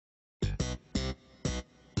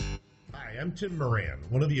Hi, I'm Tim Moran,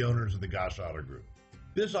 one of the owners of the Gosch Auto Group.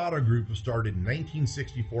 This auto group was started in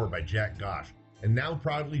 1964 by Jack Gosch and now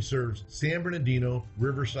proudly serves San Bernardino,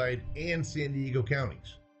 Riverside, and San Diego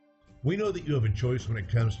counties. We know that you have a choice when it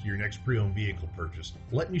comes to your next pre-owned vehicle purchase.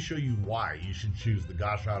 Let me show you why you should choose the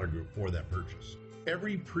Gosch Auto Group for that purchase.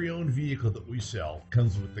 Every pre-owned vehicle that we sell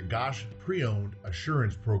comes with the Gosch Pre-Owned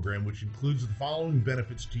Assurance Program, which includes the following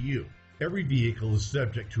benefits to you. Every vehicle is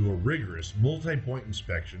subject to a rigorous multi-point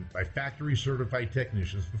inspection by factory certified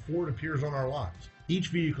technicians before it appears on our lots. Each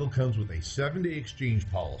vehicle comes with a 7-day exchange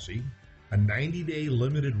policy, a 90-day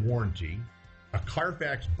limited warranty, a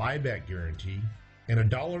Carfax buyback guarantee, and a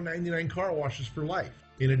 $1.99 car washes for life.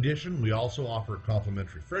 In addition, we also offer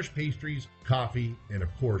complimentary fresh pastries, coffee, and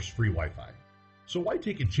of course, free Wi-Fi. So why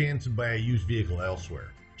take a chance and buy a used vehicle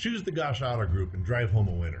elsewhere? Choose the Gosch Auto Group and drive home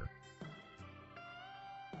a winner.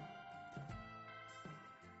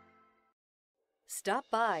 Stop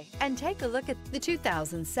by and take a look at the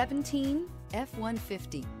 2017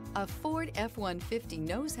 F-150. A Ford F-150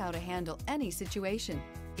 knows how to handle any situation.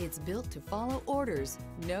 It's built to follow orders,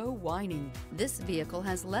 no whining. This vehicle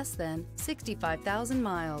has less than 65,000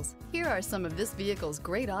 miles. Here are some of this vehicle's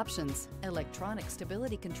great options: electronic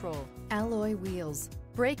stability control, alloy wheels,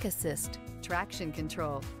 brake assist, traction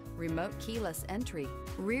control, remote keyless entry,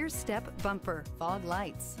 rear step bumper, fog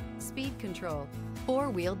lights, speed control,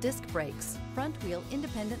 4-wheel disc brakes, front wheel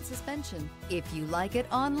independent suspension. If you like it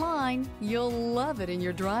online, you'll love it in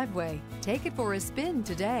your driveway. Take it for a spin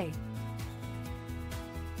today.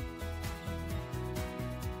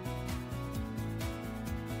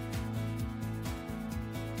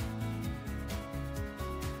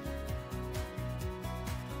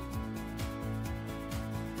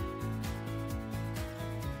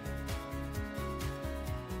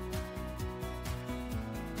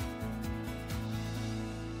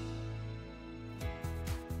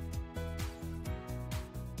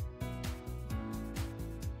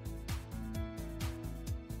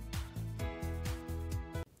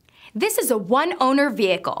 This is a one-owner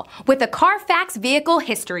vehicle with a Carfax Vehicle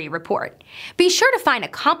History Report. Be sure to find a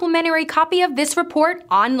complimentary copy of this report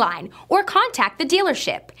online or contact the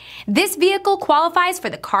dealership. This vehicle qualifies for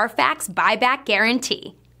the Carfax Buyback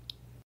Guarantee.